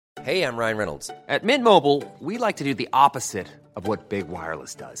Hey, I'm Ryan Reynolds. At Mint Mobile, we like to do the opposite of what Big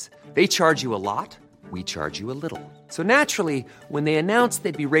Wireless does. They charge you a lot, we charge you a little. So naturally, when they announced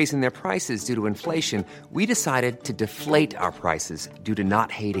they'd be raising their prices due to inflation, we decided to deflate our prices due to not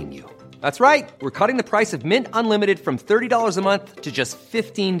hating you. That's right. We're cutting the price of Mint Unlimited from $30 a month to just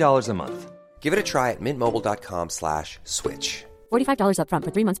 $15 a month. Give it a try at mintmobile.com/switch. $45 up front for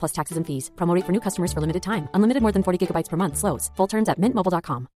 3 months plus taxes and fees. Promo rate for new customers for limited time. Unlimited more than 40 gigabytes per month. Slows full terms at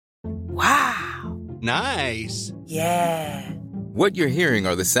mintmobile.com. Wow. Nice. Yeah. What you're hearing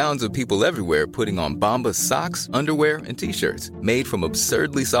are the sounds of people everywhere putting on Bombas socks, underwear, and T-shirts made from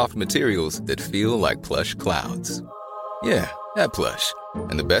absurdly soft materials that feel like plush clouds. Yeah, that plush.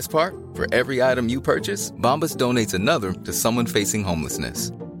 And the best part? For every item you purchase, Bombas donates another to someone facing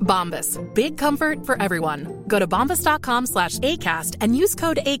homelessness. Bombas. Big comfort for everyone. Go to bombas.com/ACAST and use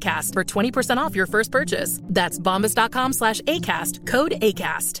code ACAST for 20% off your first purchase. That's bombas.com/ACAST. Code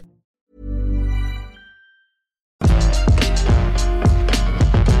ACAST.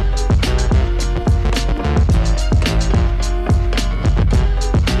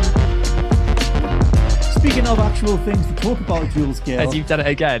 Speaking of actual things to talk about, Jules Gill. As you've done it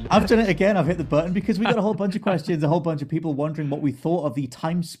again. I've done it again. I've hit the button because we got a whole bunch of questions, a whole bunch of people wondering what we thought of the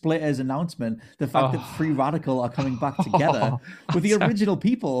Time Splitters announcement, the fact that Free Radical are coming back together with the original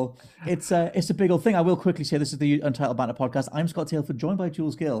people. It's a big old thing. I will quickly say this is the Untitled Banter podcast. I'm Scott Tailford, joined by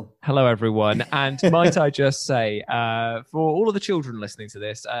Jules Gill. Hello, everyone. And might I just say, for all of the children listening to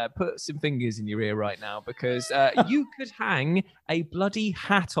this, put some fingers in your ear right now because you could hang a bloody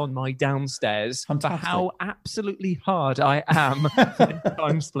hat on my downstairs for how absolutely hard I am for the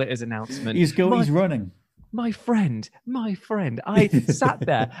Time Splitters announcement. He's running. My friend, I sat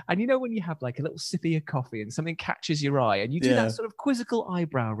there, and you know when you have like a little sip of your coffee and something catches your eye, and you do that sort of quizzical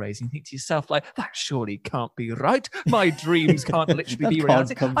eyebrow raise, and you think to yourself, like, that surely can't be right. My dreams can't literally be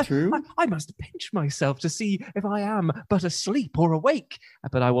reality. Come true. I must pinch myself to see if I am but asleep or awake.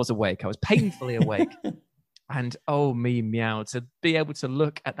 But I was awake. I was painfully awake. And oh me meow, to be able to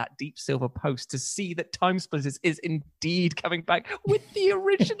look at that deep silver post to see that Time Splitters is indeed coming back with the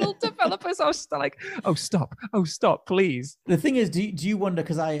original developers. I was like, oh stop, please. The thing is, do you wonder,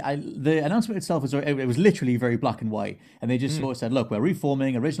 because the announcement itself it was literally very black and white, and they just sort of said, look, we're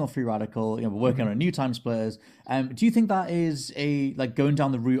reforming original Free Radical, we're working on a new Time Splitters. Do you think that is going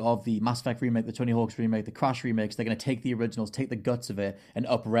down the route of the Mass Effect remake, the Tony Hawk's remake, the Crash remakes? They're going to take the originals, take the guts of it, and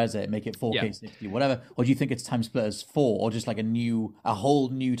up-res it, make it 4K 60, whatever? Or do you think it's Time Splitters 4, or just like a whole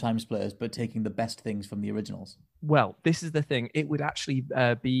new Time Splitters, but taking the best things from the originals? Well, this is the thing. It would actually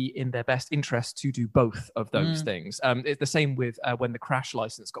be in their best interest to do both of those things. It's the same with when the Crash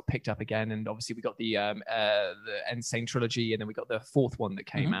license got picked up again, and obviously we got the Insane trilogy, and then we got the fourth one that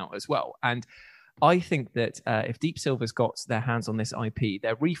came out as well. And I think that if Deep Silver's got their hands on this IP,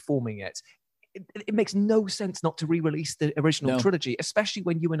 they're reforming it. It makes no sense not to re-release the original trilogy, especially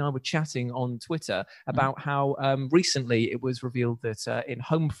when you and I were chatting on Twitter about how recently it was revealed that in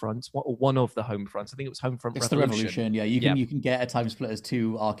Homefront, or one of the Homefronts, I think it was Homefront It's the Revolution, yeah. You can get a Time Splitters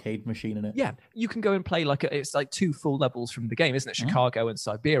 2 arcade machine in it. Yeah, you can go and play it's like 2 full levels from the game, isn't it? Chicago and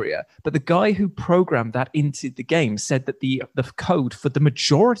Siberia. But the guy who programmed that into the game said that the code for the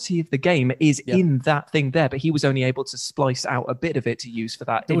majority of the game is in that thing there, but he was only able to splice out a bit of it to use for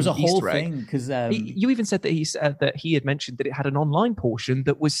that. There was a Easter whole egg. thing, because you even said that he had mentioned that it had an online portion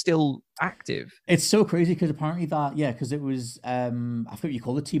that was still active. It's so crazy because apparently because it was I forget what you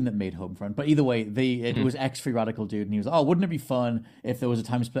call the team that made Homefront, but either way, it was ex-Free Radical dude, and he was like, oh, wouldn't it be fun if there was a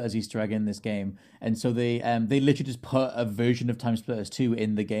Time Splitters Easter egg in this game? And so they literally just put a version of Time Splitters 2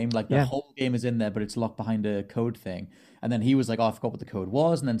 in the game, like the whole game is in there, but it's locked behind a code thing. And then he was like, oh, I forgot what the code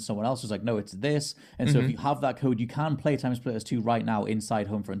was. And then someone else was like, no, it's this. And so if you have that code, you can play Time Splitters 2 right now inside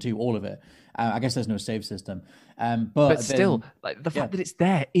Homefront 2, all of it. I guess there's no save system. But still, like the fact that it's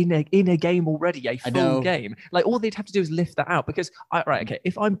there in a game already, a full game, like all they'd have to do is lift that out. Because,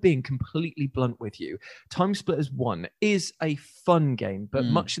 if I'm being completely blunt with you, Time Splitters 1 is a fun game, but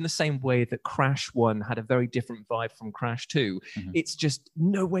much in the same way that Crash 1 had a very different vibe from Crash 2, it's just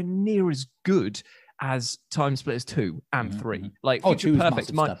nowhere near as good as Time Splitters 2 and 3. Like Future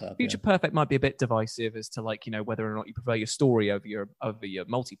Perfect might be a bit divisive as to whether or not you prefer your story over your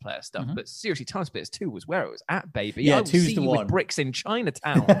multiplayer stuff. But seriously, Time Splitters 2 was where it was at, baby. Yeah, I will 2's see the you one. with bricks in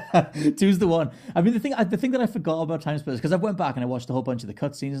Chinatown. 2's the one. I mean, the thing that I forgot about Time Splitters, because I went back and I watched a whole bunch of the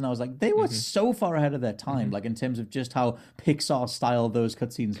cutscenes, and I was like, they were so far ahead of their time, like in terms of just how Pixar style those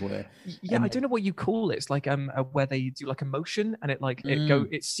cutscenes were. Yeah, I don't know what you call it. It's like where they do like a motion, and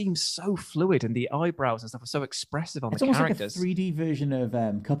it seems so fluid, and the eye eyebrows and stuff are so expressive on It's the almost characters. like a 3D version of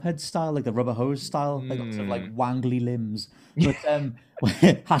Cuphead style, like the rubber hose style, like sort of like wangly limbs. But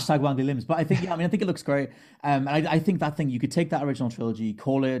hashtag wangly limbs. But I think, I think it looks great. And I think that thing, you could take that original trilogy,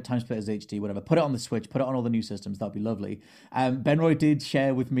 call it Time Splitters HD, whatever, put it on the Switch, put it on all the new systems. That'd be lovely. Benroy did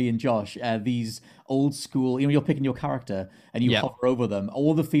share with me and Josh these old school, you're picking your character and you hover over them.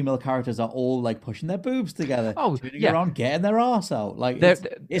 All the female characters are all like pushing their boobs together, turning around, getting their arse out. Like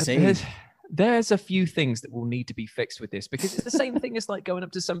there's a few things that will need to be fixed with this, because it's the same thing as like going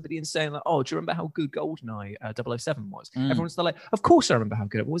up to somebody and saying like, oh, do you remember how good GoldenEye 007 was? Everyone's like, of course I remember how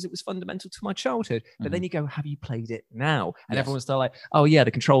good it was. It was fundamental to my childhood. But then you go, have you played it now? And everyone's still like, oh yeah,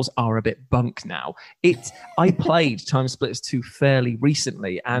 the controls are a bit bunk now. I played Time Splitters 2 fairly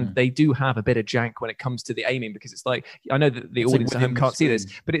recently, and they do have a bit of jank when it comes to the aiming, because it's like, I know that the audience at home can't see this,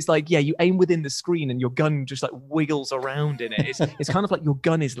 but it's like, you aim within the screen and your gun just like wiggles around in it. It's kind of like your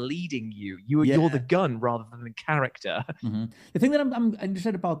gun is leading you. You're the gun rather than the character. The thing that I'm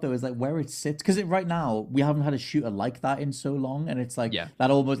interested about though is like where it sits, because right now we haven't had a shooter like that in so long, and it's like that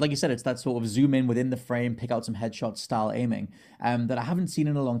almost, like you said, it's that sort of zoom in within the frame, pick out some headshot style aiming that I haven't seen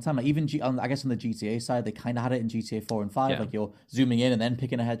in a long time. Like even I guess on the GTA side, they kind of had it in GTA 4 and 5, like you're zooming in and then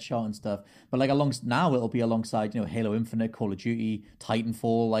picking a headshot and stuff. But like now it'll be alongside Halo Infinite, Call of Duty,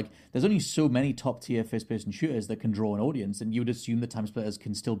 Titanfall. Like there's only so many top tier first person shooters that can draw an audience, and you would assume that Time Splitters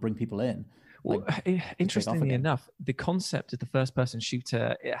can still bring people in. Well, interestingly enough, the concept of the first-person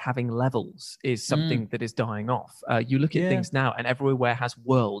shooter having levels is something that is dying off. You look at things now, and everywhere has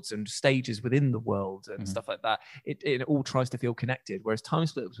worlds and stages within the world and stuff like that. It all tries to feel connected, whereas Time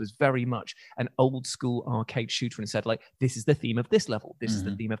Splitters was very much an old-school arcade shooter and said, like, this is the theme of this level, this is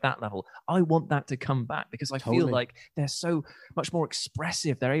the theme of that level. I want that to come back, because I feel like they're so much more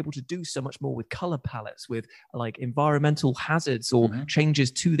expressive. They're able to do so much more with color palettes, with like environmental hazards or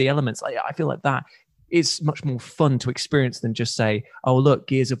changes to the elements. I feel like that is much more fun to experience than just say, oh look,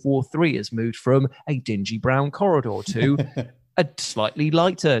 Gears of War 3 has moved from a dingy brown corridor to a slightly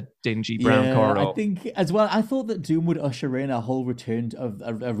lighter dingy brown corridor. I think as well, I thought that Doom would usher in a whole return of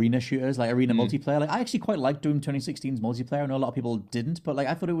arena shooters, like arena multiplayer. Like I actually quite liked Doom 2016's multiplayer. I know a lot of people didn't, but like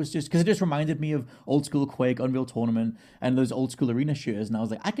I thought it was just because it just reminded me of old school Quake, Unreal Tournament, and those old school arena shooters. And I was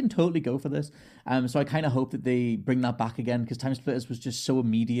like, I can totally go for this. So I kind of hope that they bring that back again, because Time Splitters was just so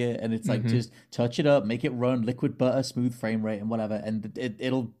immediate, and it's like just touch it up, make it run, liquid butter, smooth frame rate, and whatever, and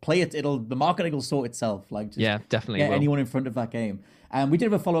it'll play it. The marketing will sort itself. Like just definitely get anyone in front of that game. We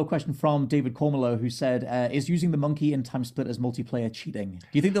did have a follow-up question from David Cormelo, who said, is using the monkey in Time Splitters multiplayer cheating? Do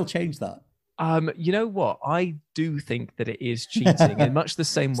you think they'll change that? You know what? I do think that it is cheating in much the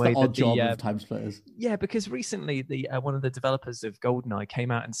same way the odd that job of Time Splitters. Yeah, because recently one of the developers of GoldenEye came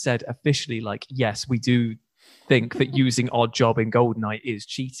out and said officially, like, yes, we do think that using odd job in GoldenEye is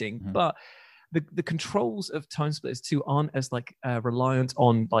cheating, but the controls of Time Splitters 2 aren't as like reliant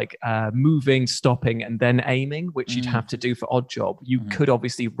on like moving, stopping, and then aiming, which you'd have to do for Odd Job. You could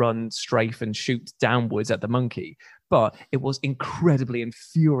obviously run, strafe, and shoot downwards at the monkey, but it was incredibly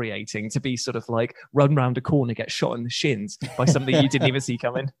infuriating to be sort of like run round a corner, get shot in the shins by something you didn't even see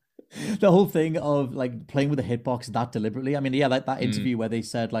coming. The whole thing of like playing with a hitbox that deliberately. I mean, like that interview where they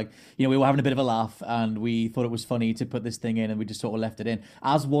said like, we were having a bit of a laugh and we thought it was funny to put this thing in, and we just sort of left it in,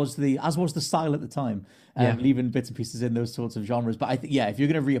 as was the style at the time, leaving bits and pieces in those sorts of genres. But I think, if you're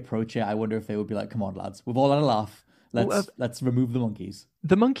going to reapproach it, I wonder if they would be like, come on lads, we've all had a laugh. Let's remove the monkeys.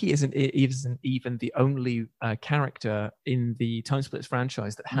 The monkey isn't even the only character in the Time Splitters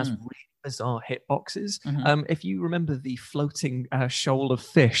franchise that has really bizarre hitboxes. If you remember the floating shoal of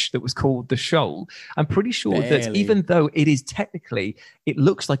fish that was called the shoal, I'm pretty sure that even though it is technically, it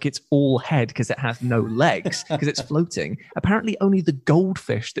looks like it's all head because it has no legs because it's floating. Apparently, only the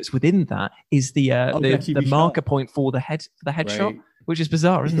goldfish that's within that is the marker point for the headshot. Which is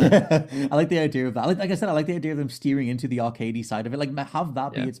bizarre, isn't it? I like the idea of that. Like I said, I like the idea of them steering into the arcadey side of it. Like, have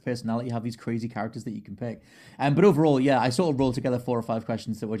that be its personality, have these crazy characters that you can pick. But overall, I sort of rolled together 4 or 5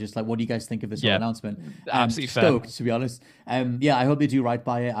 questions that were just like, what do you guys think of this whole announcement? Absolutely stoked, to be honest. I hope they do right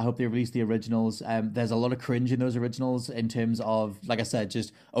by it. I hope they release the originals. There's a lot of cringe in those originals in terms of, like I said,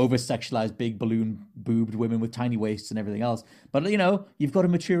 just over-sexualized, big balloon-boobed women with tiny waists and everything else. But, you've got to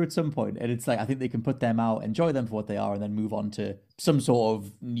mature at some point. And it's like, I think they can put them out, enjoy them for what they are, and then move on to some sort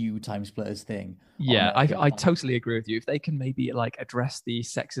of new Time Splitters thing. Yeah, I totally agree with you. If they can maybe like address the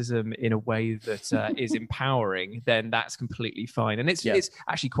sexism in a way that is empowering, then that's completely fine. And it's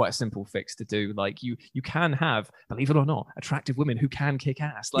actually quite a simple fix to do. Like you can have, believe it or not, attractive women who can kick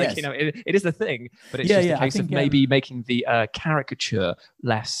ass. Like it is the thing, but it's just a case of maybe making the caricature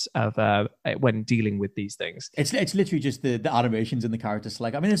less of when dealing with these things. It's literally just the animations in the character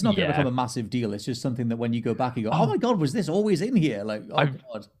select. I mean, it's not going to become a massive deal. It's just something that when you go back, you go, "Oh my god, was this always in here?" Like,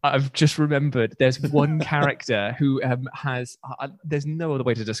 god. I've just remembered. There's one character who has. There's no other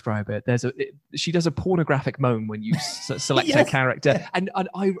way to describe it. She does a pornographic moan when you select her character, and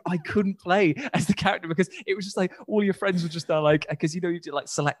I couldn't play as the character because it was just like all your friends were just there, like because you do like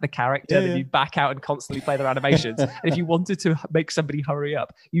select the character, then you back out and constantly play their animations. And if you wanted to make somebody hurry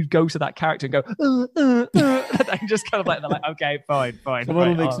up, you'd go to that character and go, and just kind of like they're like, okay, fine. Someone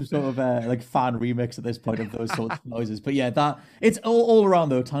will make some sort of like fan remix at this point of those sorts of noises. But yeah, that it's all around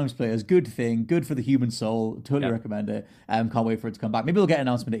though. Times Players, good thing, good for the human soul. Totally recommend it. Can't wait for it to come back. Maybe we'll get an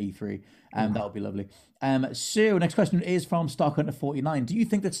announcement at E3. That would be lovely. So next question is from StarHunter49. Do you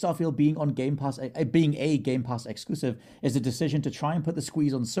think that Starfield being on Game Pass, being a Game Pass exclusive, is a decision to try and put the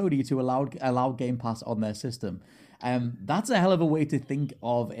squeeze on Sony to allow Game Pass on their system? That's a hell of a way to think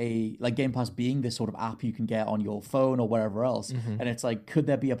of Game Pass being this sort of app you can get on your phone or wherever else. And it's like, could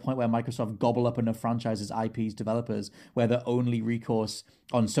there be a point where Microsoft gobble up enough franchises, IPs, developers, where the only recourse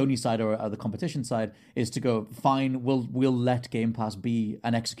on Sony's side or the competition side is to go, fine, we'll let Game Pass be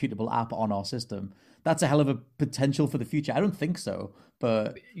an executable app on our system? That's a hell of a potential for the future. I don't think so,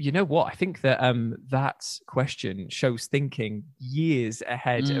 but you know what? I think that that question shows thinking years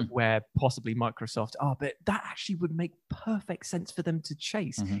ahead of where possibly Microsoft are. But that actually would make perfect sense for them to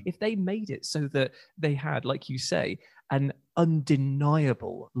chase if they made it so that they had, like you say, an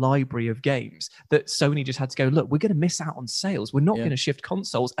undeniable library of games that Sony just had to go, look, we're going to miss out on sales. We're not going to shift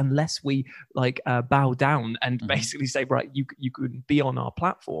consoles unless we bow down and basically say, right, you could be on our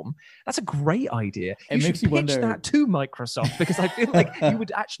platform. That's a great idea. You should pitch that to Microsoft because I feel like you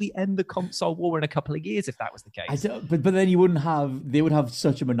would actually end the console war in a couple of years if that was the case. But then they would have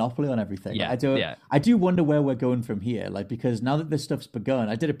such a monopoly on everything. Yeah. I do wonder where we're going from here, because now that this stuff's begun,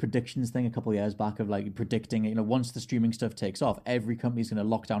 I did a predictions thing a couple of years back of predicting, once the streaming stuff takes off, every company's going to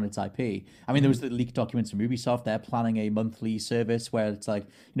lock down its IP. I mean, there was the leaked documents from Ubisoft. They're planning a monthly service where it's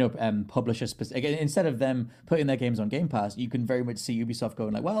publisher specific. Instead of them putting their games on Game Pass, you can very much see Ubisoft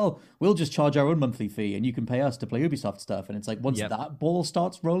going like, well, we'll just charge our own monthly fee and you can pay us to play Ubisoft stuff. And it's like, once that ball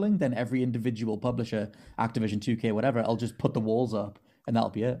starts rolling, then every individual publisher, Activision, 2K, whatever, I'll just put the walls up and that'll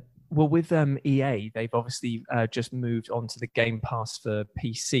be it. Well, with EA, they've obviously just moved on to the Game Pass for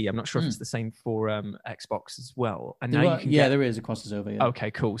PC. I'm not sure if it's the same for Xbox as well. And now there is. It crosses over. Yeah.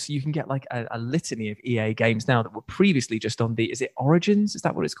 Okay, cool. So you can get like a litany of EA games now that were previously just on is it Origins? Is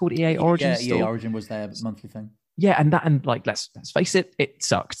that what it's called? EA Origins? Yeah, EA Origin was their monthly thing. Yeah, and let's face it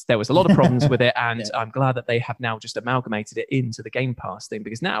sucked. There was a lot of problems with it, and I'm glad that they have now just amalgamated it into the Game Pass thing,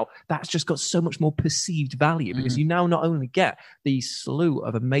 because now that's just got so much more perceived value, because you now not only get the slew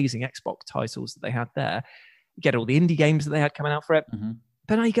of amazing Xbox titles that they had there, you get all the indie games that they had coming out for it,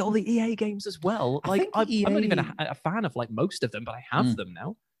 but now you get all the EA games as well. I'm not even a fan of most of them, but I have them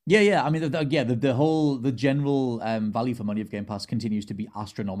now. Yeah. I mean, the general value for money of Game Pass continues to be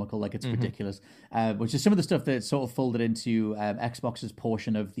astronomical. It's ridiculous, which is some of the stuff that's sort of folded into Xbox's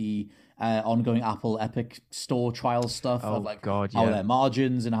portion of the ongoing Apple Epic Store trial stuff of how their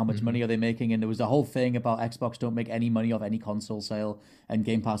margins and how much money are they making. And there was a whole thing about Xbox don't make any money off any console sale, and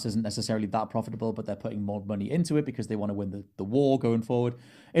Game Pass isn't necessarily that profitable, but they're putting more money into it because they want to win the war going forward.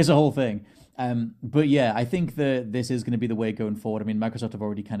 It's a whole thing. But yeah, I think that this is going to be the way going forward. I mean, Microsoft have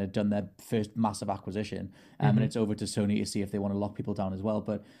already kind of done their first massive acquisition, and it's over to Sony to see if they want to lock people down as well.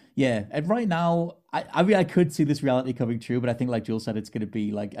 But yeah, and right now, I mean, I could see this reality coming true, but I think, like Joel said, it's going to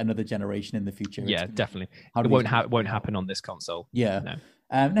be like another generation in the future. Yeah, definitely. It won't happen on this console. Yeah.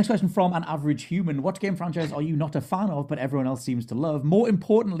 No. Next question from an average human. What game franchise are you not a fan of, but everyone else seems to love? More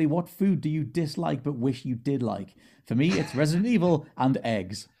importantly, what food do you dislike but wish you did like? For me, it's Resident Evil and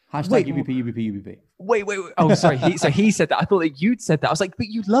eggs. Hashtag UBP. Wait. Oh, sorry. He said that. I thought that you'd said that. I was like, but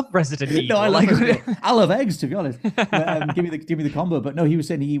you love Resident Evil. No, I love eggs, to be honest. Give me the combo. But no, he was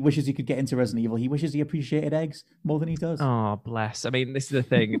saying he wishes he could get into Resident Evil. He wishes he appreciated eggs more than he does. Oh, bless. I mean, this is the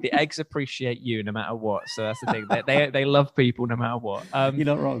thing. The eggs appreciate you no matter what. So that's the thing. They love people no matter what. You're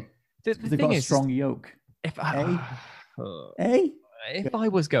not wrong. They've got a strong yolk. If I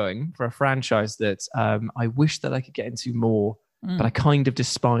was going for a franchise that I wish that I could get into more but I kind of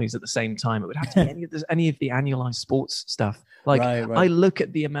despise at the same time. It would have to be any of the annualized sports stuff. Like Right. I look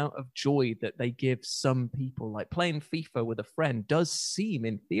at the amount of joy that they give some people. Like playing FIFA with a friend does seem,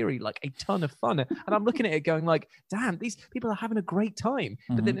 in theory, like a ton of fun. And I'm looking at it going like, damn, these people are having a great time.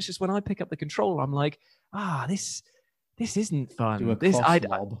 But then it's just when I pick up the controller, I'm like, this isn't fun. Do a This cross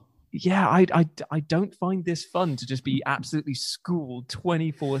lob. Yeah, I don't find this fun to just be absolutely schooled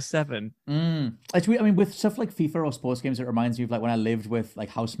 24/7. It's weird. I mean, with stuff like FIFA or sports games, it reminds me of like when I lived with like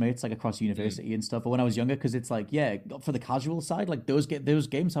housemates, like across university and stuff. Or when I was younger, because it's like, yeah, for the casual side, like those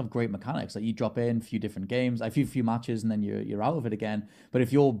games have great mechanics. Like you drop in a few different games, a few matches, and then you're out of it again. But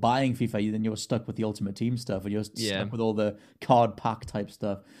if you're buying FIFA, then you're stuck with the Ultimate Team stuff, and you're stuck with all the card pack type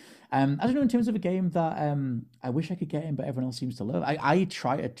stuff. I don't know, in terms of a game that I wish I could get in, but everyone else seems to love. I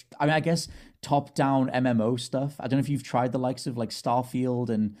try it. I mean, I guess top-down MMO stuff. I don't know if you've tried the likes of like StarCraft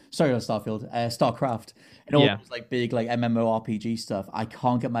and all those like big like MMORPG stuff. I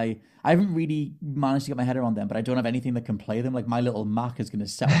haven't really managed to get my head around them, but I don't have anything that can play them. Like my little Mac is going to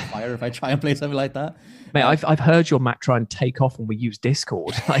set on fire if I try and play something like that. Mate, I've heard your Mac try and take off when we use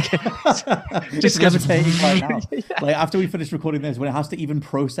Discord. Like, just levitating right now. Like after we finish recording this, when it has to even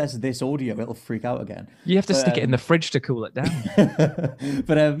process this audio, it'll freak out again. You have to stick it in the fridge to cool it down.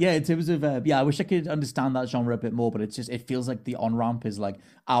 But in terms of I wish I could understand that genre a bit more, but it feels like the on-ramp is like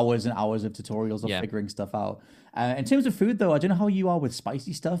hours and hours of tutorials of figuring stuff out. In terms of food, though, I don't know how you are with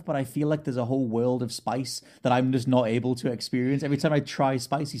spicy stuff, but I feel like there's a whole world of spice that I'm just not able to experience. Every time I try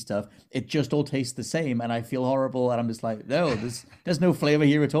spicy stuff, it just all tastes the same, and I feel horrible, and I'm just like, no, there's no flavor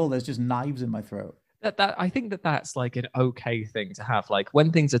here at all. There's just knives in my throat. I think that's like an okay thing to have. Like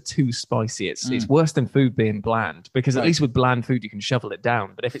when things are too spicy, it's worse than food being bland, because at least with bland food you can shovel it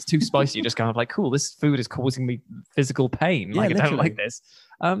down. But if it's too spicy, you're just kind of like, cool, this food is causing me physical pain. Like I don't like this.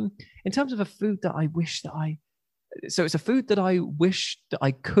 In terms of a food that I wish that so it's a food that I wish that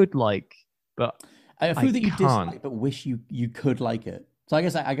I could like, but a food that you can't. dislike but wish you could like it. So I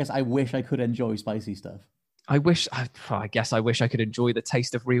guess I wish I could enjoy spicy stuff. I guess I wish I could enjoy the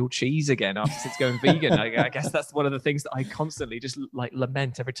taste of real cheese again since going vegan. I guess that's one of the things that I constantly just like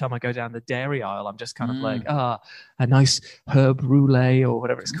lament every time I go down the dairy aisle. I'm just kind of like, a nice herb roulette or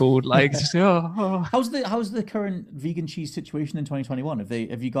whatever it's called. Like, just, How's the current vegan cheese situation in 2021? Have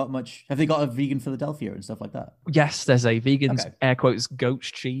they got a vegan Philadelphia and stuff like that? Yes, there's a vegan air quotes goat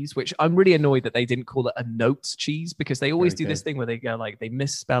cheese, which I'm really annoyed that they didn't call it a Notes cheese, because they always do this thing where they go like they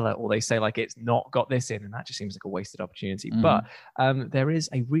misspell it or they say like it's not got this in, and that just seems like a wasted opportunity. But there is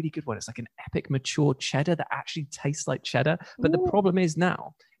a really good one. It's like an epic mature cheddar that actually tastes like cheddar. But the problem is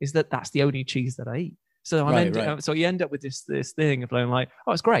that that's the only cheese that I eat. So so you end up with this thing of going like,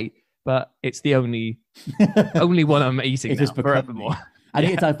 oh, it's great, but it's the only one I'm eating now forevermore. I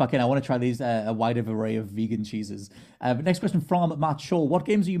need to dive back in. I want to try these a wider array of vegan cheeses. But next question from Matt Shaw: what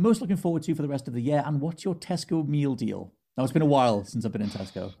games are you most looking forward to for the rest of the year, and what's your Tesco meal deal? Now it's been a while since I've been in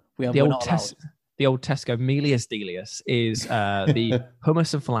Tesco. The old Tesco Melius Delius is the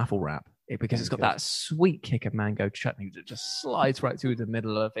hummus and falafel wrap, because it's got that sweet kick of mango chutney that just slides right through the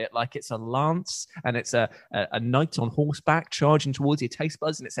middle of it like it's a lance, and it's a knight on horseback charging towards your taste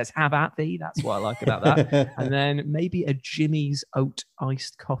buds, and it says "Have at thee." That's what I like about that. And then maybe a Jimmy's oat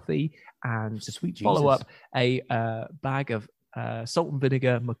iced coffee, and follow up a bag of salt and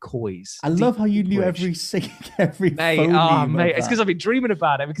vinegar McCoys. I love how you knew every mate. It's because I've been dreaming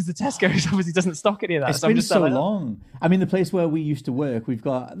about it, because the Tesco's obviously doesn't stock any of that. It's been so long. I mean, the place where we used to work,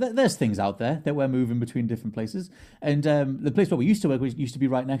 there's things out there that we're moving between different places, and the place where we used to work used to be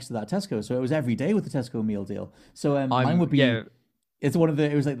right next to that Tesco, so it was every day with the Tesco meal deal. So mine would be. It's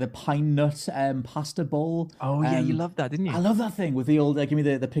it was like the pine nut pasta bowl. Oh yeah, you loved that, didn't you? I love that thing with the old. Give me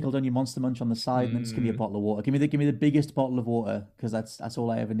the pickled onion Monster Munch on the side, and then just give me a bottle of water. Give me the biggest bottle of water, because that's all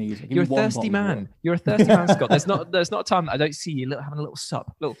I ever need. You're a thirsty man. You're a thirsty man, Scott. There's not a time that I don't see you having a little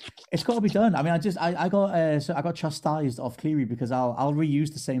sup. It's got to be done. I mean, I got chastised off Cleary because I'll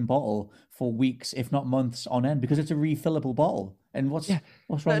reuse the same bottle for weeks, if not months on end, because it's a refillable bottle. And what's wrong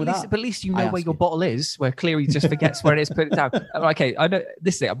with that? But at least you know where your bottle is, where Cleary just forgets where it is, put it down. Okay, I know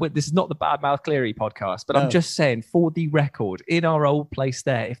this is not the Bad Mouth Cleary podcast, but I'm just saying, for the record, in our old place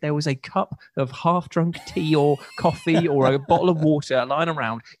there, if there was a cup of half-drunk tea or coffee or a bottle of water lying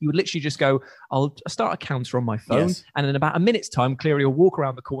around, you would literally just go, I'll start a counter on my phone, and in about a minute's time, Cleary will walk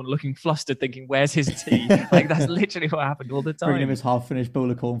around the corner looking flustered, thinking, where's his tea? Like, that's literally what happened all the time. Bringing him his half-finished bowl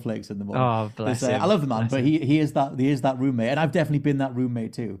of cornflakes in the morning. Oh, bless him. I love the man, but he is that roommate, and I've definitely been that roommate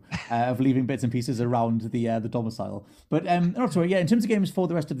made too, of leaving bits and pieces around the domicile. But not sorry, yeah. In terms of games for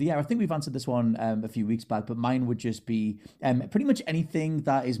the rest of the year, I think we've answered this one a few weeks back. But mine would just be pretty much anything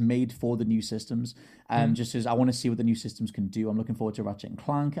that is made for the new systems. Just as I want to see what the new systems can do. I'm looking forward to Ratchet and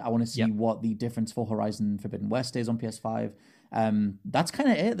Clank. I want to see what the difference for Horizon Forbidden West is on PS5. That's kind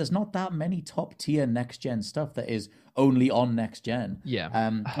of it. There's not that many top tier next gen stuff that is only on next gen.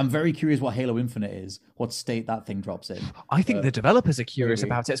 I'm very curious what Halo Infinite is, what state that thing drops in. I think the developers are curious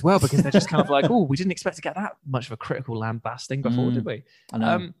about it as well, because they're just kind of like, oh, we didn't expect to get that much of a critical lambasting before, did we? I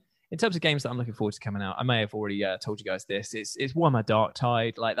know. In terms of games that I'm looking forward to coming out, I may have already told you guys this. It's Warhammer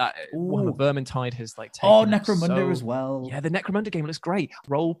Darktide, like that. Warhammer Vermintide has like taken Necromunda as well. Yeah, the Necromunda game looks great.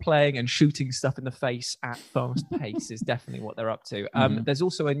 Role playing and shooting stuff in the face at fast pace is definitely what they're up to. There's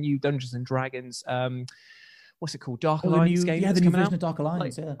also a new Dungeons and Dragons. What's it called? Dark Alliance game. Yeah, the new version of Dark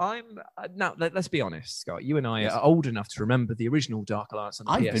Alliance. Now, let's be honest, Scott. You and I are old enough to remember the original Dark Alliance on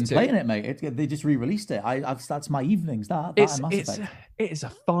the PS2. I've been playing it, mate. They just re-released it. That's my evenings. It is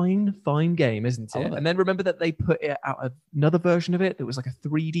a fine game, isn't it? And then remember that they put it out another version of it that was like a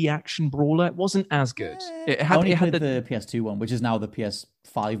 3D action brawler. It wasn't as good. It had the PS2 one, which is now the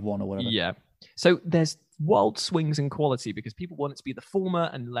PS5 one or whatever. Yeah. So there's wild swings in quality because people want it to be the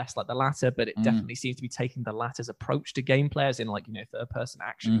former and less like the latter, but it definitely seems to be taking the latter's approach to gameplay, as in like, third person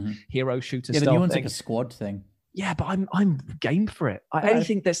action hero shooter stuff. Yeah, the new one's like a squad thing. Yeah, but I'm game for it.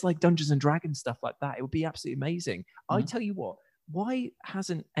 Anything that's like Dungeons and Dragons stuff like that, it would be absolutely amazing. I tell you what, why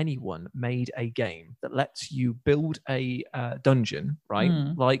hasn't anyone made a game that lets you build a dungeon, right?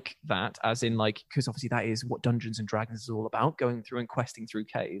 Like that, as in like, because obviously that is what Dungeons and Dragons is all about, going through and questing through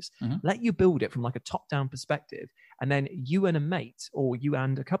caves. Let you build it from like a top-down perspective, and then you and a mate, or you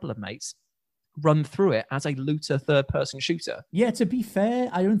and a couple of mates, run through it as a looter third-person shooter. Yeah, to be fair,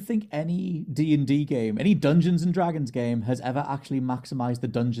 I don't think any D&D game, any Dungeons and Dragons game, has ever actually maximized the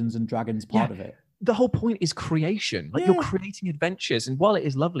Dungeons and Dragons part of it. The whole point is creation. Like you're creating adventures. And while it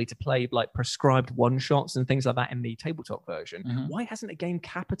is lovely to play like prescribed one-shots and things like that in the tabletop version, why hasn't a game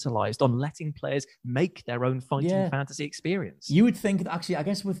capitalized on letting players make their own fighting fantasy experience? You would think that actually, I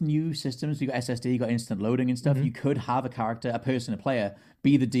guess with new systems, you got SSD, you got instant loading and stuff, you could have a character, a player,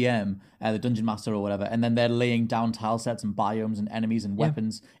 be the DM, the dungeon master or whatever, and then they're laying down tile sets and biomes and enemies and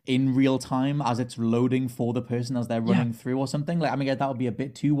weapons in real time as it's loading for the person as they're running through or something. Like, I mean, that would be a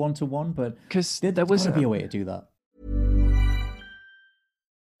bit too one-to-one, but there was to be a way to do that.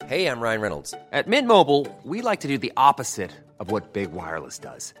 Hey, I'm Ryan Reynolds. At Mint Mobile, we like to do the opposite of what Big Wireless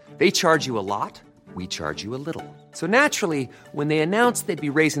does. They charge you a lot. We charge you a little. So naturally, when they announced they'd be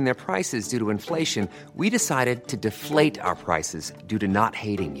raising their prices due to inflation, we decided to deflate our prices due to not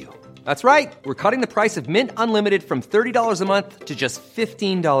hating you. That's right. We're cutting the price of Mint Unlimited from $30 a month to just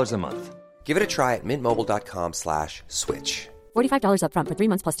 $15 a month. Give it a try at mintmobile.com/switch. $45 up front for 3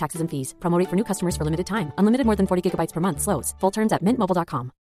 months plus taxes and fees. Promo rate for new customers for limited time. Unlimited more than 40 gigabytes per month. Slows full terms at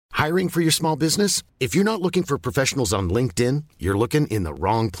mintmobile.com. Hiring for your small business? If you're not looking for professionals on LinkedIn, you're looking in the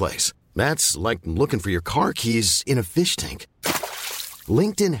wrong place. That's like looking for your car keys in a fish tank.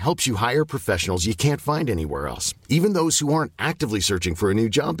 LinkedIn helps you hire professionals you can't find anywhere else, even those who aren't actively searching for a new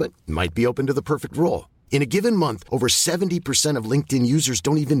job but might be open to the perfect role. In a given month, over 70% of LinkedIn users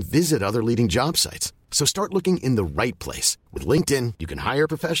don't even visit other leading job sites. So start looking in the right place. With LinkedIn, you can hire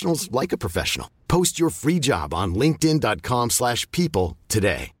professionals like a professional. Post your free job on linkedin.com/people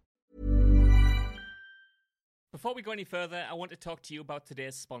today. Before we go any further, I want to talk to you about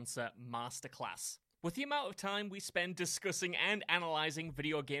today's sponsor, Masterclass. With the amount of time we spend discussing and analysing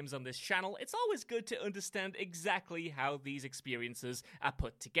video games on this channel, it's always good to understand exactly how these experiences are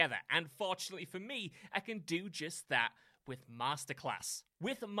put together. And fortunately for me, I can do just that with Masterclass.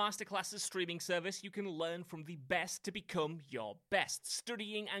 With Masterclass's streaming service, you can learn from the best to become your best,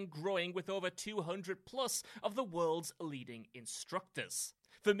 studying and growing with over 200 plus of the world's leading instructors.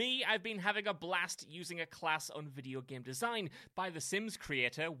 For me, I've been having a blast using a class on video game design by The Sims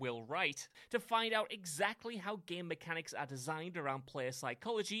creator Will Wright to find out exactly how game mechanics are designed around player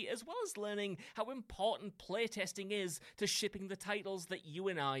psychology, as well as learning how important playtesting is to shipping the titles that you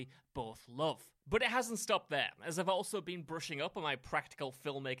and I both love. But it hasn't stopped there, as I've also been brushing up on my practical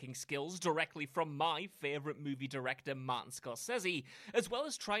filmmaking skills directly from my favourite movie director Martin Scorsese, as well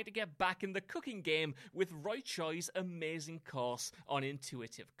as trying to get back in the cooking game with Roy Choi's amazing course on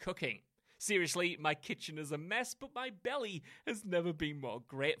intuitive cooking. Seriously, my kitchen is a mess, but my belly has never been more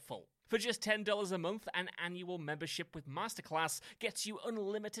grateful. For just $10 a month, an annual membership with Masterclass gets you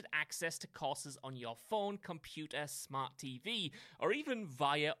unlimited access to courses on your phone, computer, smart TV, or even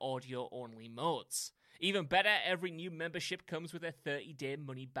via audio-only modes. Even better, every new membership comes with a 30-day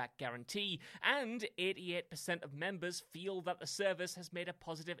money-back guarantee, and 88% of members feel that the service has made a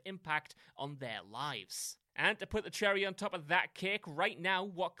positive impact on their lives. And to put the cherry on top of that cake, right now,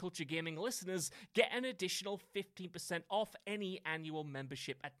 What Culture Gaming listeners get an additional 15% off any annual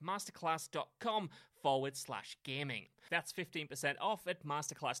membership at masterclass.com/gaming. That's 15% off at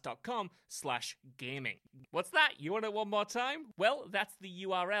masterclass.com/gaming. What's that? You want it one more time? Well, that's the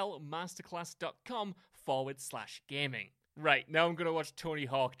URL, masterclass.com/gaming. Right, now I'm going to watch Tony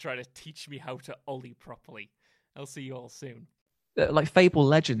Hawk try to teach me how to ollie properly. I'll see you all soon. Like Fable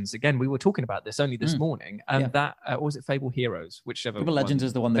Legends, again, we were talking about this only this morning. That or was it Fable Heroes? Whichever. Fable Legends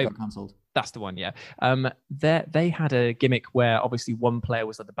is the one that got cancelled. That's the one, yeah. They had a gimmick where obviously one player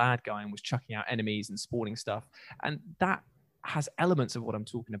was like the bad guy and was chucking out enemies and spawning stuff, and that has elements of what I'm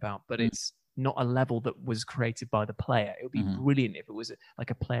talking about, but it's not a level that was created by the player. It would be brilliant if it was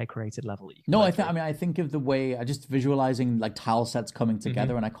like a player created level that you can I think of the way I just visualizing like tile sets coming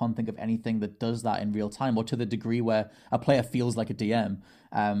together, and I can't think of anything that does that in real time, or to the degree where a player feels like a DM,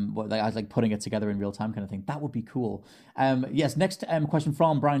 like putting it together in real time kind of thing. That would be cool. Yes, next question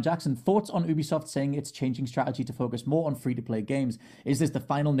from Brian Jackson. Thoughts on Ubisoft saying it's changing strategy to focus more on free-to-play games? Is this the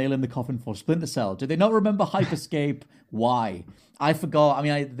final nail in the coffin for Splinter Cell? Do they not remember Hyperscape? Why? I forgot. I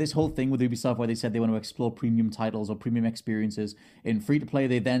mean, this whole thing with Ubisoft where they said they want to explore premium titles or premium experiences in free-to-play,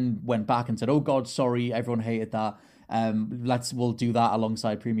 they then went back and said, oh God, sorry, everyone hated that. We'll do that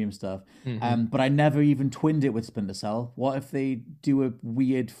alongside premium stuff. But I never even twinned it with Splinter Cell. What if they do a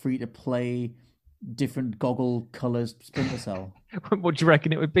weird free-to-play different goggle colors Splinter Cell? What do you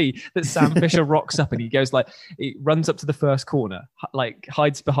reckon it would be? That Sam Fisher rocks up and he goes he runs up to the first corner, like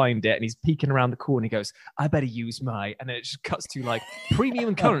hides behind it, and he's peeking around the corner. He goes, I better use my, and then it just cuts to like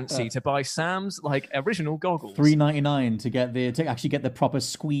premium currency to buy Sam's like original goggles. $3.99 to actually get the proper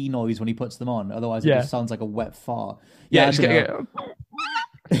squee noise when he puts them on. Otherwise, it just sounds like a wet fart. I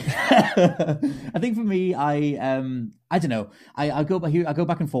think for me, I don't know. I go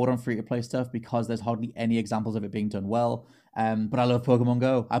back and forward on free to play stuff because there's hardly any examples of it being done well. But I love Pokemon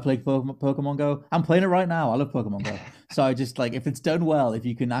Go. I play Pokemon Go. I'm playing it right now. I love Pokemon Go. So I just if it's done well, if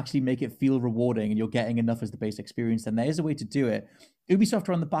you can actually make it feel rewarding and you're getting enough as the base experience, then there is a way to do it. Ubisoft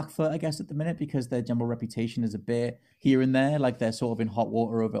are on the back foot, I guess, at the minute because their general reputation is a bit here and there. Like they're sort of in hot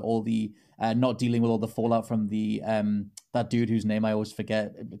water over all the not dealing with all the fallout from the that dude whose name I always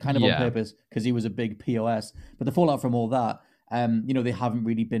forget, kind of on purpose because he was a big POS. But the fallout from all that, they haven't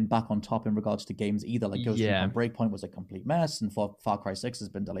really been back on top in regards to games either. Like Ghost Recon Breakpoint was a complete mess, and Far Cry 6 has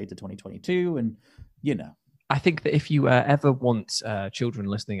been delayed to 2022, and I think that if you ever want children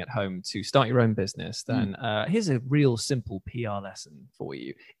listening at home to start your own business, then here's a real simple PR lesson for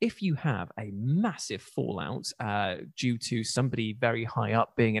you. If you have a massive fallout due to somebody very high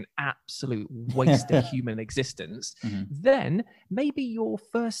up being an absolute waste of human existence, then maybe your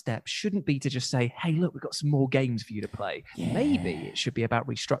first step shouldn't be to just say, hey, look, we've got some more games for you to play. Yeah. Maybe it should be about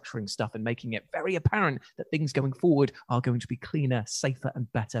restructuring stuff and making it very apparent that things going forward are going to be cleaner, safer, and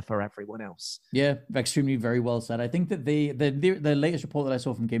better for everyone else. Yeah, extremely very well said. I think that the latest report that I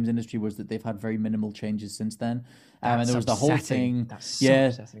saw from Games Industry was that they've had very minimal changes since then. And there was the whole thing.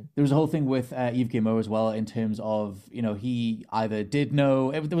 There was a whole thing with Yves Guillemot as well in terms of he either did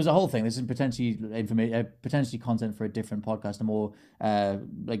know. There was a whole thing. This is potentially potentially content for a different podcast, and more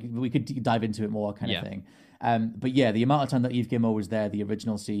we could dive into it more kind of thing. But the amount of time that Yves Guillemot was there, the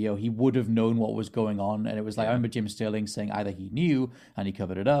original CEO, he would have known what was going on. And it was I remember Jim Sterling saying either he knew and he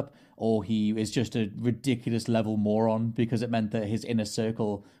covered it up, or he is just a ridiculous level moron because it meant that his inner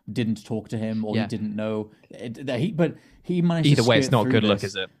circle didn't talk to him or he didn't know. But he managed either to way, it's not good look,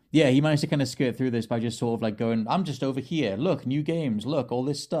 is it? Yeah, he managed to kind of skirt through this by just sort of going, I'm just over here. Look, new games. Look, all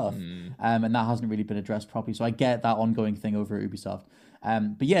this stuff. And that hasn't really been addressed properly. So I get that ongoing thing over at Ubisoft.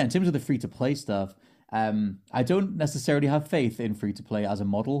 But in terms of the free-to-play stuff, I don't necessarily have faith in free-to-play as a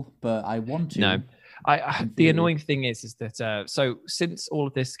model, but I want to. No. The annoying thing is that so since all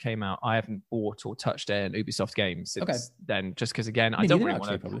of this came out, I haven't bought or touched an Ubisoft game since then. Just because, again, I don't really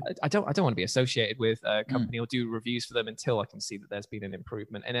want to. I don't want to be associated with a company or do reviews for them until I can see that there's been an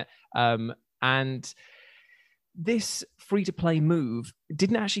improvement in it. And this free-to-play move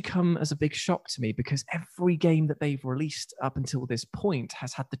didn't actually come as a big shock to me because every game that they've released up until this point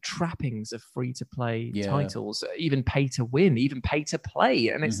has had the trappings of free-to-play titles, even pay-to-win, even pay-to-play,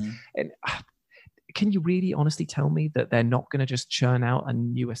 and it's. can you really honestly tell me that they're not going to just churn out a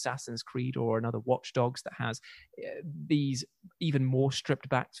new Assassin's Creed or another Watch Dogs that has these even more stripped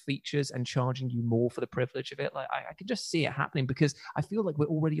back features and charging you more for the privilege of it? Like, I can just see it happening, because I feel like we're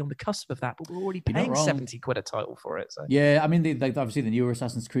already on the cusp of that, but we're already paying 70 quid a title for it. So. Yeah, I mean, obviously the newer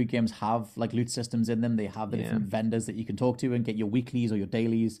Assassin's Creed games have like loot systems in them. They have the different vendors that you can talk to and get your weeklies or your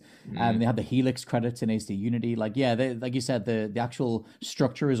dailies. They have the Helix credits in AC Unity. Like, yeah, like you said, the actual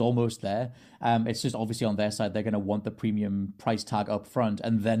structure is almost there. It's just obviously on their side, they're going to want the premium price tag up front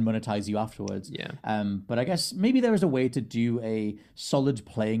and then monetize you afterwards. Yeah. But I guess maybe there is a way to do a solid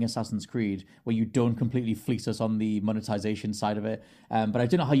playing Assassin's Creed where you don't completely fleece us on the monetization side of it. But I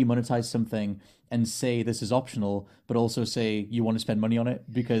don't know how you monetize something and say this is optional, but also say you want to spend money on it,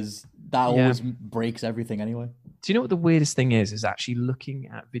 because that always breaks everything anyway. Do you know what the weirdest thing is actually looking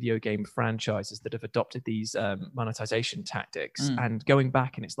at video game franchises that have adopted these monetization tactics and going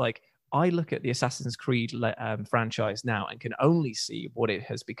back, and it's like, I look at the Assassin's Creed franchise now and can only see what it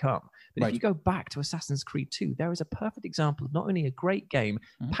has become. But if you go back to Assassin's Creed 2, there is a perfect example of not only a great game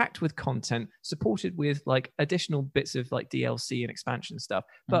packed with content, supported with like additional bits of like DLC and expansion stuff,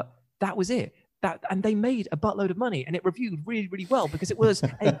 but that was it. And they made a buttload of money, and it reviewed really, really well because it was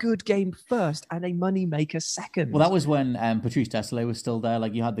a good game first and a money maker second. Well, that was when Patrice Désilets was still there.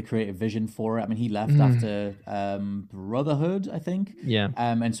 Like, you had the creative vision for it. I mean, he left after Brotherhood, I think. Yeah.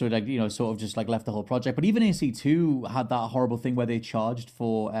 And so, like, you know, sort of just like left the whole project. But even AC2 had that horrible thing where they charged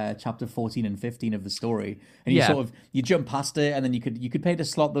for chapter 14 and 15 of the story, and you jump past it, and then you could pay to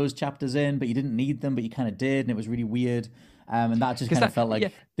slot those chapters in, but you didn't need them, but you kind of did, and it was really weird. And that just kind of felt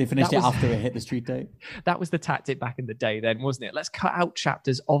like they finished it after it hit the street date. That was the tactic back in the day then, wasn't it? Let's cut out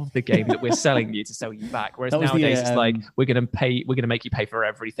chapters of the game that we're selling you to sell you back. Whereas nowadays it's like, we're going to make you pay for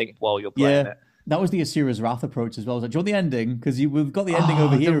everything while you're playing it. That was the Asura's Wrath approach as well. Like, do you want the ending? Because we've got the ending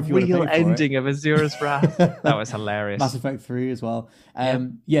over here if you want to pay for it. The real ending of Asura's Wrath. That was hilarious. Mass Effect 3 as well. But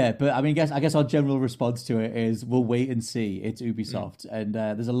I mean, I guess our general response to it is we'll wait and see. It's Ubisoft. And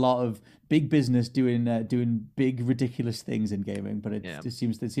there's a lot of big business doing big, ridiculous things in gaming, but it just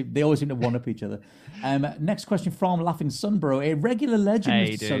seems they always seem to one-up each other. Next question from Laughing Sunbro, a regular legend,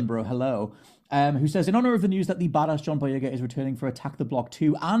 Mr. Sunbro, hello. Who says, in honor of the news that the badass John Boyega is returning for Attack the Block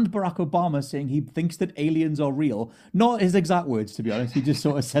 2 and Barack Obama saying he thinks that aliens are real, not his exact words, to be honest, he just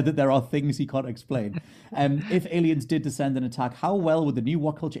sort of said that there are things he can't explain. If aliens did descend and attack, how well would the new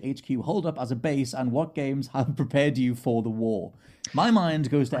What Culture HQ hold up as a base, and what games have prepared you for the war? My mind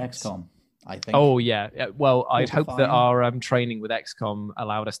goes to XCOM, I think. Oh, yeah. Well, I'd hope that our training with XCOM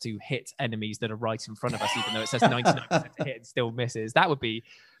allowed us to hit enemies that are right in front of us, even though it says 99% to hit and still misses. That would be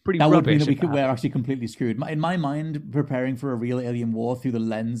pretty rubbish. That would mean that we're actually completely screwed. In my mind, preparing for a real alien war through the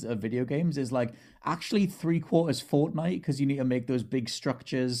lens of video games is like actually 3/4 Fortnite, because you need to make those big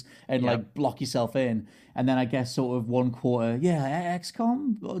structures and like block yourself in. And then I guess sort of 1/4,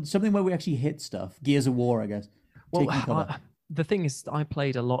 XCOM, something where we actually hit stuff. Gears of War, I guess. The thing is, I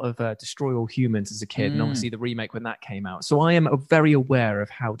played a lot of Destroy All Humans as a kid, and obviously the remake when that came out. So I am very aware of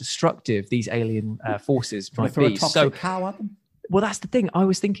how destructive these alien forces might be. Cow at them? Well, that's the thing. I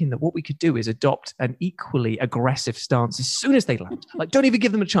was thinking that what we could do is adopt an equally aggressive stance as soon as they land. Like, don't even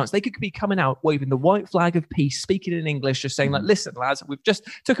give them a chance. They could be coming out waving the white flag of peace, speaking in English, just saying like, listen, lads, we've just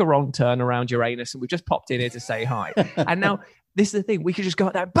took a wrong turn around Uranus and we've just popped in here to say hi. And now this is the thing. We could just go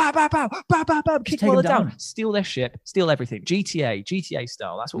out there, bow, bow, bow, bow, bow, bow, kick them down, steal their ship, steal everything. GTA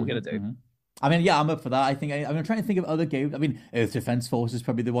style. That's what we're going to do. I mean, I'm up for that. I think I'm trying to think of other games. I mean, Earth Defense Force is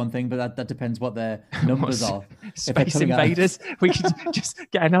probably the one thing, but that depends what their numbers are. Space Invaders. We could just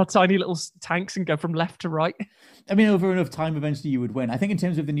get in our tiny little tanks and go from left to right. I mean, over enough time, eventually you would win. I think in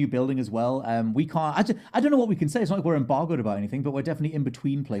terms of the new building as well, we can't. I don't know what we can say. It's not like we're embargoed about anything, but we're definitely in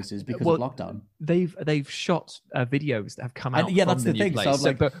between places because of lockdown. They've shot videos that have come out. That's the thing. Place.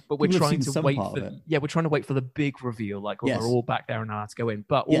 So but we're trying to wait for we're trying to wait for the big reveal, like when we're all back there and allowed to go in.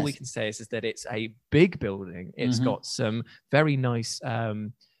 But all we can say is that it's a big building. It's got some very nice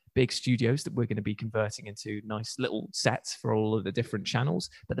big studios that we're going to be converting into nice little sets for all of the different channels.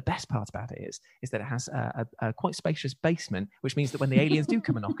 But the best part about it is that it has a quite spacious basement, which means that when the aliens do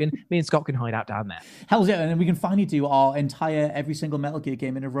come a knocking, me and Scott can hide out down there. Hell's yeah, and then we can finally do our entire every single Metal Gear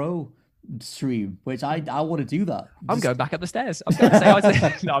game in a row stream, which I want to do that. I'm going back up the stairs. I'm going to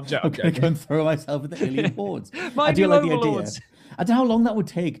say, no, I'm joking. I'm going to go and throw myself at the alien boards. I do like the idea. I don't know how long that would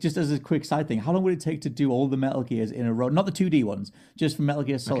take, just as a quick side thing. How long would it take to do all the Metal Gears in a row? Not the 2D ones, just from Metal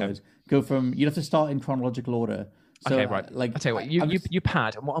Gear Solid. Okay. Go from, you'd have to start in chronological order. So, okay, right. Like, I'll tell you what, you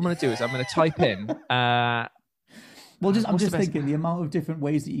pad, and what I'm going to do is I'm going to type in Well, I'm What's just the best- thinking the amount of different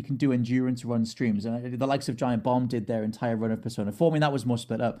ways that you can do endurance run streams, and the likes of Giant Bomb did their entire run of Persona 4. I mean, that was more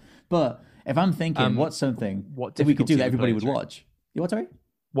split up. But if I'm thinking, what's something what that we could do difficulty that are we everybody would playing watch? You what, sorry?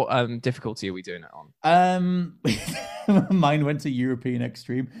 What difficulty are we doing it on? Mine went to European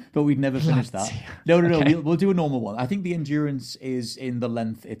Extreme, but we'd never finished that. No. Okay. We'll do a normal one. I think the endurance is in the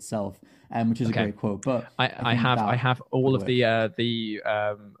length itself, which is a great quote. But I have all of the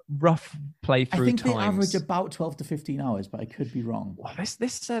rough playthrough I think times. they average about 12 to 15 hours, but I could be wrong. Well,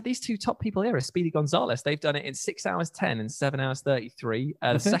 these two top people here are Speedy Gonzalez. They've done it in 6 hours 10 and 7 hours 33.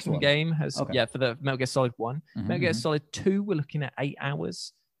 The first second one? game has Okay. for the Metal Gear Solid 1. Metal Gear Solid 2, we're looking at 8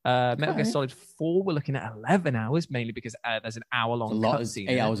 hours. Metal Gear Solid 4, we're looking at 11 hours, mainly because there's an hour-long cutscene.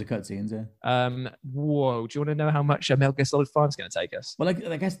 8 hours of cutscenes, yeah. Whoa, do you want to know how much Metal Gear Solid 5 is going to take us? Well, I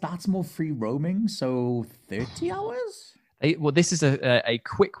guess that's more free roaming, so 30 hours? This is a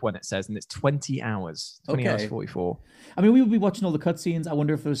quick one, it says, and it's 20 hours. 20 hours 44. I mean, we would be watching all the cutscenes. I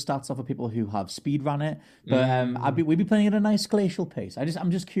wonder if those stats are for people who have speed ran it. But we'd be playing at a nice glacial pace.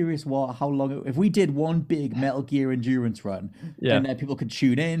 I'm just curious how long if we did one big Metal Gear endurance run, then people could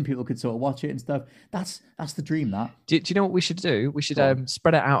tune in, people could sort of watch it and stuff. That's the dream. That. Do you know what we should do? We should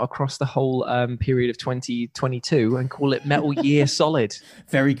spread it out across the whole period of 2022 and call it Metal Gear Solid.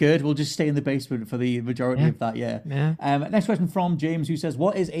 Very good. We'll just stay in the basement for the majority of that. Yeah. Next question from James, who says,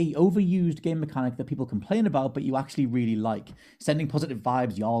 "What is a overused game mechanic that people complain about, but you actually really like? Sending positive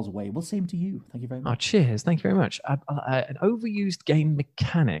vibes y'all's way." Well, same to you. Thank you very much. Oh, cheers. Thank you very much. An overused game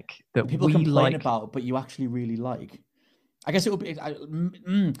mechanic that people we complain like about, but you actually really like. I guess it would be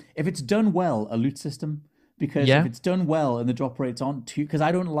if it's done well, a loot system. Because if it's done well and the drop rates aren't too, because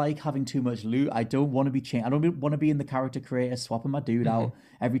I don't like having too much loot. I don't want to be I don't want to be in the character creator swapping my dude out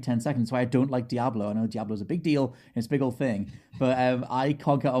every 10 seconds. So I don't like Diablo. I know Diablo's a big deal and it's a big old thing, but I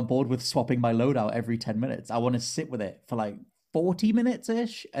can't get on board with swapping my loadout every 10 minutes. I want to sit with it for like 40 minutes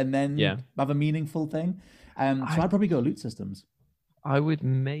ish and then have a meaningful thing. So I'd probably go loot systems. I would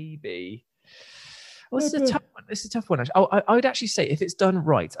maybe. Well, this is a tough one. This is a tough one. Actually. I would actually say if it's done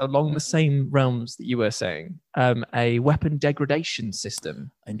right along the same realms that you were saying, a weapon degradation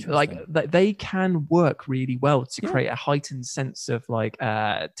system, like they can work really well to create a heightened sense of like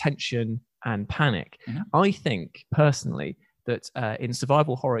tension and panic. I think personally that in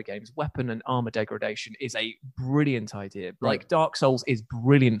survival horror games, weapon and armor degradation is a brilliant idea. Like Dark Souls is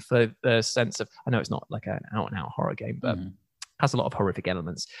brilliant for the sense of. I know it's not like an out-and-out horror game, but. Has a lot of horrific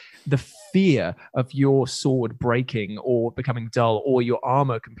elements. The fear of your sword breaking or becoming dull or your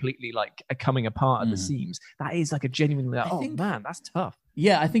armor completely like coming apart at the seams, that is like a genuinely man, that's tough.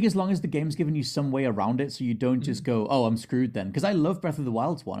 Yeah, I think as long as the game's given you some way around it so you don't just go, oh, I'm screwed then. Because I love Breath of the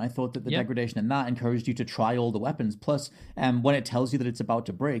Wild's one. I thought that the degradation in that encouraged you to try all the weapons. Plus, when it tells you that it's about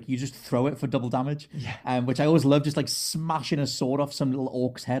to break, you just throw it for double damage. Which I always love, just like smashing a sword off some little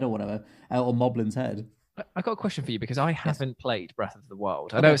orc's head or whatever, or moblin's head. I got a question for you because I haven't played Breath of the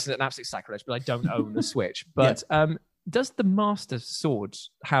Wild. I know it's an absolute sacrilege, but I don't own the Switch. But does the Master Sword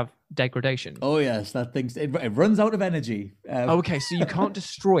have degradation? Oh yes, that thing it runs out of energy. Okay, so you can't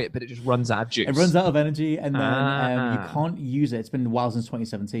destroy it, but it just runs out of juice. It runs out of energy, and then you can't use it. It's been a while since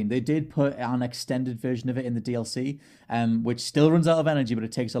 2017. They did put an extended version of it in the DLC, which still runs out of energy, but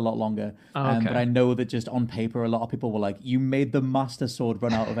it takes a lot longer. But I know that just on paper, a lot of people were like, "You made the Master Sword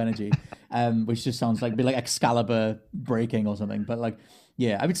run out of energy," which just sounds like Excalibur breaking or something. But like,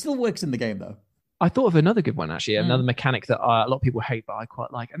 yeah, I mean, it still works in the game though. I thought of another good one, actually, another mechanic that a lot of people hate, but I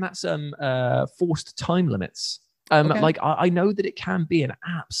quite like, and that's forced time limits. Like, I know that it can be an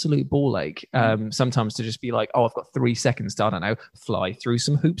absolute ball ache sometimes to just be like, oh, I've got 3 seconds to, I don't know, fly through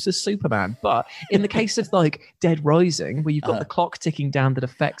some hoops as Superman. But in the case of like Dead Rising, where you've got the clock ticking down that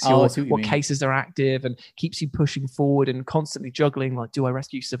affects what cases are active and keeps you pushing forward and constantly juggling, like, do I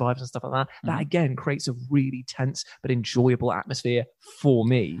rescue survivors and stuff like that? That again creates a really tense but enjoyable atmosphere for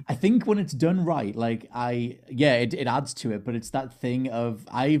me. I think when it's done right, like it adds to it, but it's that thing of,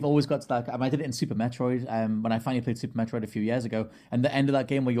 I've always got to that, I did it in Super Metroid when I finally played Super Metroid a few years ago, and the end of that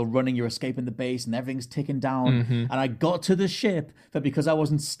game where you're running, you're escaping the base and everything's ticking down, and I got to the ship, but because I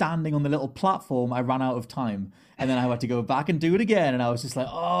wasn't standing on the little platform, I ran out of time, and then I had to go back and do it again, and I was just like,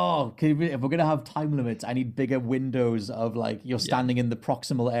 oh, if we're gonna have time limits, I need bigger windows of like you're standing in the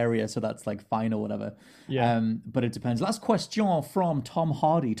proximal area, so that's like fine or whatever. But it depends. Last question from Tom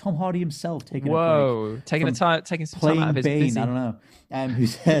Hardy himself, taking some time out of his Bane, busy... I don't know, who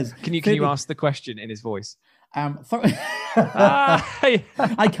says, can you ask the question in his voice? I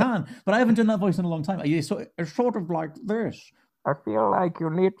can, but I haven't done that voice in a long time. It's sort of like this. I feel like you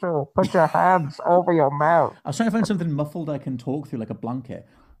need to put your hands over your mouth. I was trying to find something muffled I can talk through, like a blanket.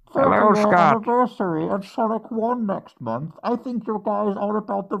 Hello, Scott. Anniversary of Sonic 1 next month. I think you guys are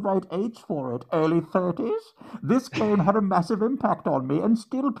about the right age for it. Early 30s? This game had a massive impact on me and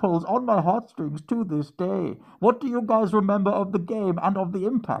still pulls on my heartstrings to this day. What do you guys remember of the game and of the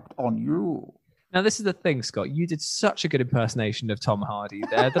impact on you? Now, this is the thing, Scott. You did such a good impersonation of Tom Hardy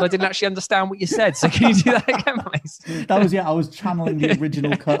there that I didn't actually understand what you said. So can you do that again, please? That was, I was channeling the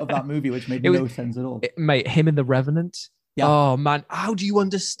original cut of that movie, which made no sense at all. Mate, him in The Revenant. Yeah. Oh, man. How do you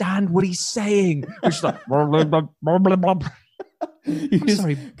understand what he's saying? Which is like...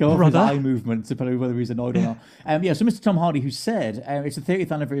 Sorry, go off his eye movements to probably whether he's annoyed or not. So Mr. Tom Hardy, who said it's the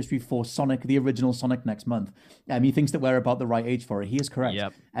 30th anniversary for Sonic, the original Sonic, next month. He thinks that we're about the right age for it. He is correct.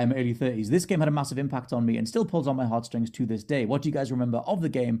 Yep. Early 30s. This game had a massive impact on me and still pulls on my heartstrings to this day. What do you guys remember of the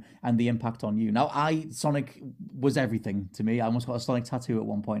game and the impact on you? Now, Sonic was everything to me. I almost got a Sonic tattoo at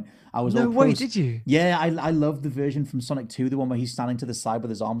one point. I was no way, did you? Yeah, I loved the version from Sonic 2, the one where he's standing to the side with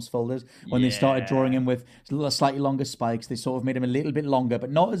his arms folded. When they started drawing him with slightly longer spikes, they sort of made him a little bit longer,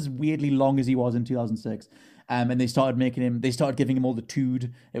 but not as weirdly long as he was in 2006. And they started giving him all the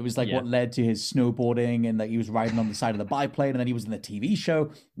tood. It was what led to his snowboarding and that he was riding on the side of the biplane, and then he was in the TV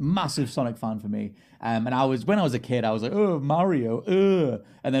show. Massive Sonic fan for me. And when I was a kid, I was like, oh, Mario,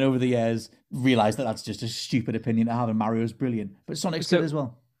 and then over the years realized that that's just a stupid opinion to have, and Mario's brilliant. But Sonic's good as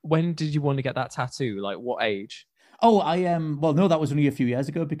well. When did you want to get that tattoo? Like what age? Oh, that was only a few years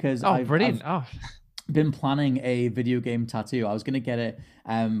ago because I've been planning a video game tattoo. I was going to get it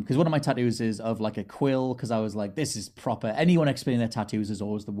because one of my tattoos is of like a quill, because I was like, this is proper. Anyone explaining their tattoos is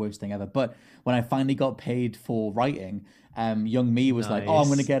always the worst thing ever. But when I finally got paid for writing, young me was like, oh, I'm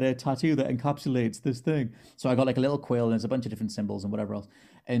going to get a tattoo that encapsulates this thing. So I got like a little quill and there's a bunch of different symbols and whatever else.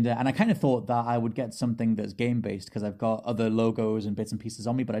 And I kind of thought that I would get something that's game-based because I've got other logos and bits and pieces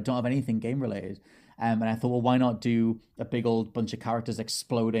on me, but I don't have anything game-related. And I thought, well, why not do a big old bunch of characters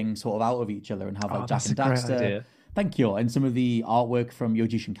exploding sort of out of each other and have like Jak and Daxter. Thank you. And some of the artwork from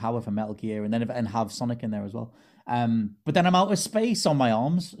Yoji Shinkawa from Metal Gear, and have Sonic in there as well. But then I'm out of space on my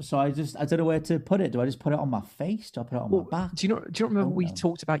arms, so I don't know where to put it. Do I just put it on my face? Do I put it on my back? Do you remember we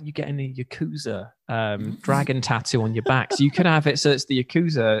talked about you getting a Yakuza dragon tattoo on your back? So you could have it so it's the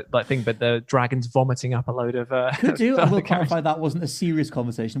Yakuza thing, but the dragon's vomiting up a load of. Could do. I will clarify that wasn't a serious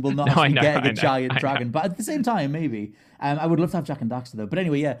conversation. We'll not getting a giant dragon, but at the same time, maybe. I would love to have Jak and Daxter though. But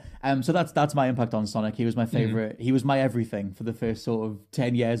anyway, yeah. So that's my impact on Sonic. He was my favorite. He was my everything for the first sort of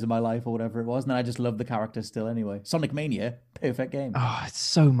 10 years of my life or whatever it was, and then I just love the character still anyway. Sonic Mania, perfect game. Oh, it's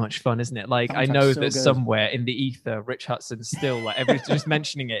so much fun, isn't it? Like, I know that somewhere in the ether, Rich Hudson's still everybody's just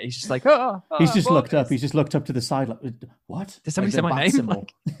mentioning it. He's just like, he's just looked up. He's just looked up to the side like, what? Did somebody say my name?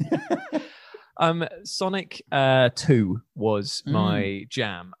 Sonic 2 was my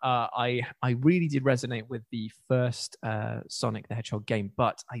jam. I really did resonate with the first Sonic the Hedgehog game,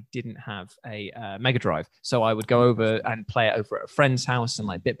 but I didn't have a Mega Drive. So I would go over and play it over at a friend's house,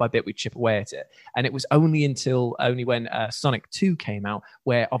 and bit by bit we'd chip away at it. And it was only when Sonic 2 came out,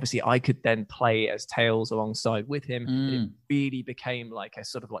 where obviously I could then play as Tails alongside with him. It really became like a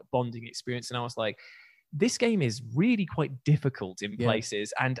sort of bonding experience. And I was like, this game is really quite difficult in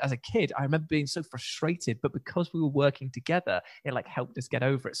places. And as a kid, I remember being so frustrated, but because we were working together, it helped us get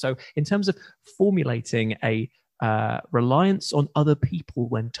over it. So in terms of formulating a reliance on other people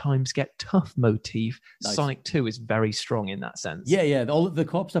when times get tough motif, nice. Sonic 2 is very strong in that sense. Yeah. All the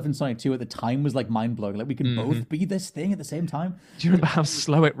co-op stuff in Sonic 2 at the time was mind-blowing. We can both be this thing at the same time. Do you remember how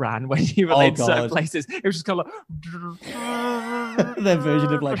slow it ran when you were in certain places? It was just kind of their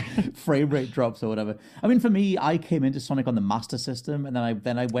version of frame rate drops or whatever. I mean, for me, I came into Sonic on the Master System, and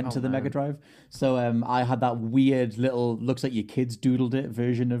then I went to the Mega Drive. So I had that weird little, looks like your kids doodled it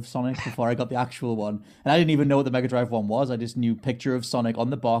version of Sonic before I got the actual one. And I didn't even know what the Mega Drive one was. I just knew picture of Sonic on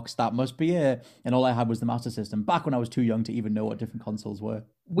the box, that must be it. And all I had was the Master System, back when I was too young to even know what different consoles were.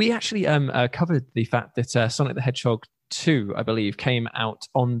 We actually covered the fact that Sonic the Hedgehog 2, I believe, came out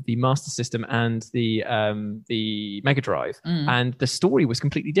on the Master System and the Mega Drive, and the story was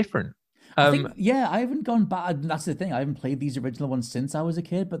completely different. I haven't gone back. That's the thing. I haven't played these original ones since I was a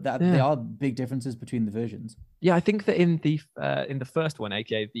kid, but there are big differences between the versions. Yeah, I think that in the first one,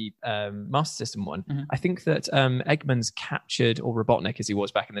 aka the Master System one, I think that Eggman's captured, or Robotnik as he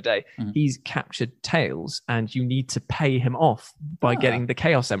was back in the day, he's captured Tails, and you need to pay him off by getting the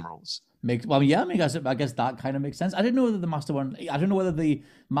Chaos Emeralds. I guess that kind of makes sense. I didn't know whether the Master one. I don't know whether the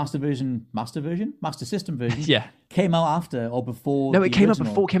Master System version, came out after or before. No, it came out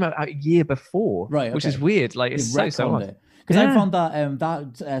before. Came out a year before, right? Okay. Which is weird. It's so odd. Because I found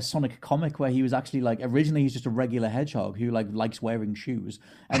that Sonic comic where he was actually like, originally he's just a regular hedgehog who like likes wearing shoes,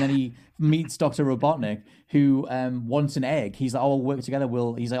 and then he meets Dr. Robotnik, who wants an egg. He's like, oh, we'll work together.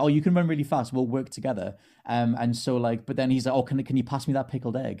 He's like, oh, you can run really fast. We'll work together. And so like, but then he's like, oh, can you pass me that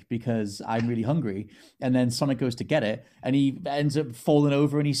pickled egg because I'm really hungry? And then Sonic goes to get it, and he ends up falling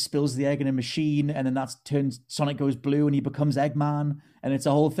over and he spills the egg in a machine, and then Sonic goes blue and he becomes Eggman, and it's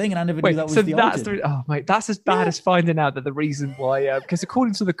a whole thing. And I never knew that was the origin. Oh mate, that's as bad as finding out that the reason why, because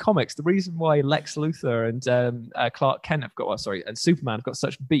according to the comics, the reason why Lex Luthor and Clark Kent and Superman have got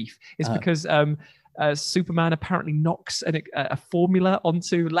such beef is because Superman apparently knocks a formula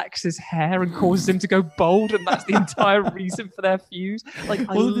onto Lex's hair and causes him to go bald, and that's the entire reason for their fuse. Like,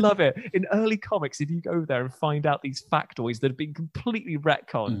 I love it. In early comics, if you go there and find out these factoids that have been completely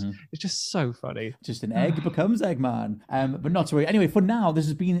retconned, it's just so funny. Just an egg becomes Eggman. But not to worry. Anyway, for now, this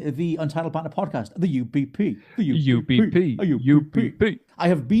has been the Untitled Banter Podcast, the UBP. The UBP. I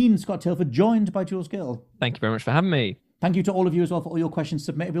have been Scott Tilford, joined by Jules Gill. Thank you very much for having me. Thank you to all of you as well for all your questions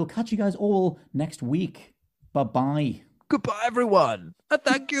submitted. We'll catch you guys all next week. Bye-bye. Goodbye, everyone. And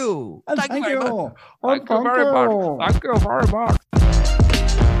thank you. And thank you very much. Thank you very much. Thank you very much.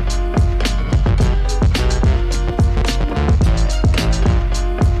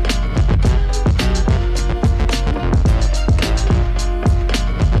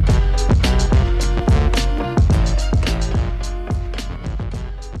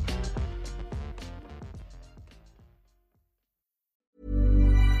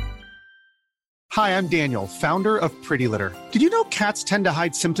 Hi, I'm Daniel, founder of Pretty Litter. Did you know cats tend to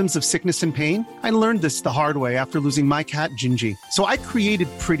hide symptoms of sickness and pain? I learned this the hard way after losing my cat, Gingy. So I created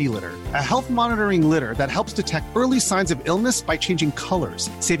Pretty Litter, a health monitoring litter that helps detect early signs of illness by changing colors,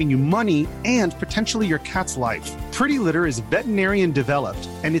 saving you money and potentially your cat's life. Pretty Litter is veterinarian developed,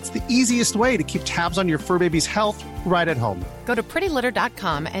 and it's the easiest way to keep tabs on your fur baby's health right at home. Go to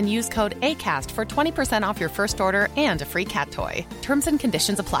prettylitter.com and use code ACAST for 20% off your first order and a free cat toy. Terms and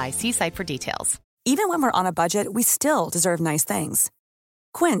conditions apply. See site for details. Even when we're on a budget, we still deserve nice things.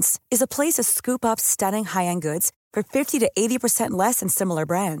 Quince is a place to scoop up stunning high-end goods for 50 to 80% less than similar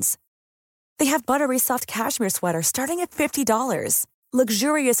brands. They have buttery soft cashmere sweaters starting at $50,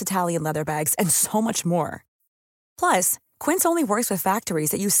 luxurious Italian leather bags, and so much more. Plus, Quince only works with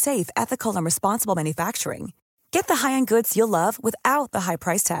factories that use safe, ethical, and responsible manufacturing. Get the high-end goods you'll love without the high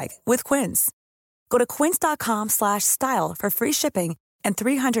price tag with Quince. Go to quince.com/style for free shipping and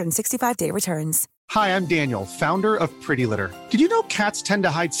 365-day returns. Hi, I'm Daniel, founder of Pretty Litter. Did you know cats tend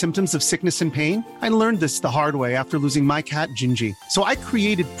to hide symptoms of sickness and pain? I learned this the hard way after losing my cat, Gingy. So I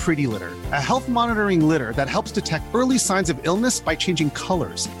created Pretty Litter, a health monitoring litter that helps detect early signs of illness by changing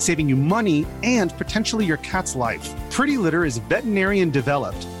colors, saving you money and potentially your cat's life. Pretty Litter is veterinarian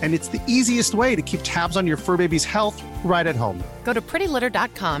developed, and it's the easiest way to keep tabs on your fur baby's health right at home. Go to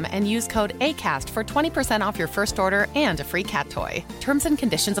prettylitter.com and use code ACAST for 20% off your first order and a free cat toy. Terms and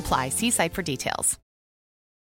conditions apply. See site for details.